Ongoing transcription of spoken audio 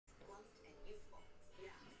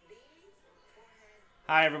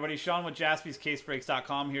Hi everybody, Sean with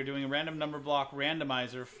JaspysCaseBreaks.com here doing a random number block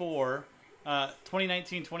randomizer for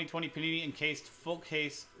 2019-2020 Panini Encased full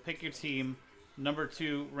case pick your team number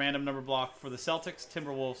 2 random number block for the Celtics,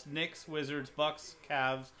 Timberwolves, Knicks, Wizards, Bucks,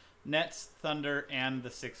 Cavs, Nets, Thunder, and the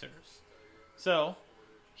Sixers. So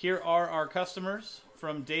here are our customers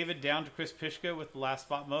from David down to Chris Pishka with the last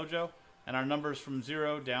spot mojo, and our numbers from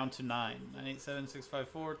 0 down to 9. 987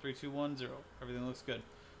 654 3210. Everything looks good.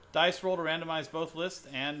 Dice roll to randomize both lists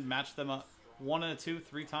and match them up. 1 and a 2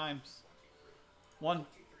 3 times. 1,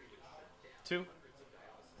 2,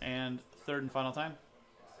 and third and final time.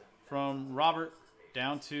 From Robert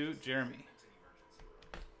down to Jeremy.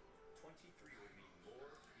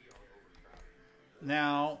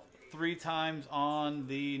 Now 3 times on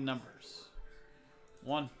the numbers.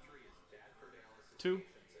 1, 2,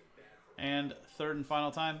 and third and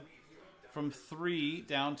final time. From 3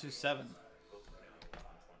 down to 7.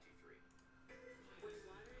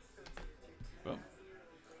 Boom.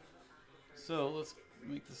 So let's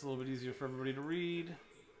make this a little bit easier for everybody to read.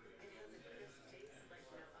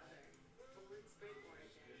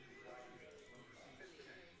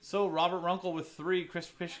 So Robert Runkle with 3, Chris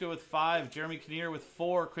Pishka with 5, Jeremy Kinnear with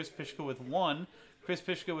 4, Chris Pishka with 1, Chris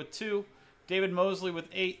Pishka with 2, David Mosley with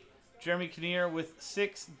 8, Jeremy Kinnear with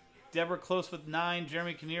 6, Deborah Close with 9,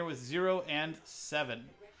 Jeremy Kinnear with 0 and 7.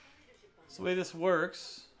 So the way this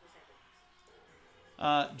works,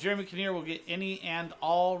 Jeremy Kinnear will get any and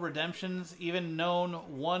all redemptions, even known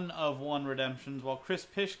 1 of 1 redemptions, while Chris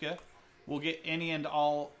Pishka will get any and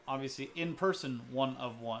all, obviously, in-person 1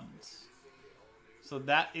 of 1s. So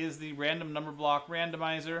that is the random number block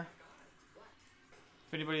randomizer.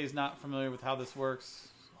 If anybody is not familiar with how this works,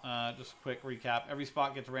 just a quick recap. Every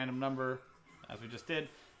spot gets a random number, as we just did.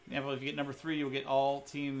 For example, if you get number 3, you'll get all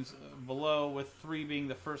teams below, with 3 being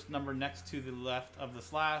the first number next to the left of the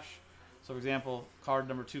slash. So, for example, card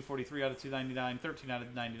number 243 out of 299, 13 out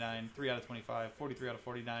of 99, 3 out of 25, 43 out of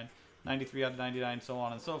 49, 93 out of 99, so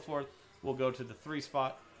on and so forth, will go to the 3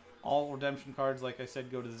 spot. All redemption cards, like I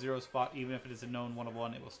said, go to the 0 spot. Even if it is a known 1 of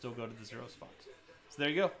 1, it will still go to the 0 spot. So there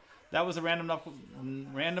you go. That was a random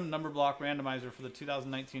number block randomizer for the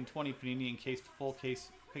 2019-20 Panini Encased full case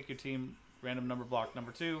pick your team random number block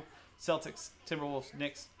number 2. Celtics, Timberwolves,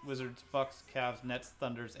 Knicks, Wizards, Bucks, Cavs, Nets,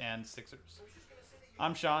 Thunders, and Sixers.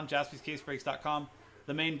 I'm Sean, JaspysCaseBreaks.com.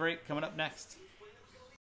 The main break coming up next.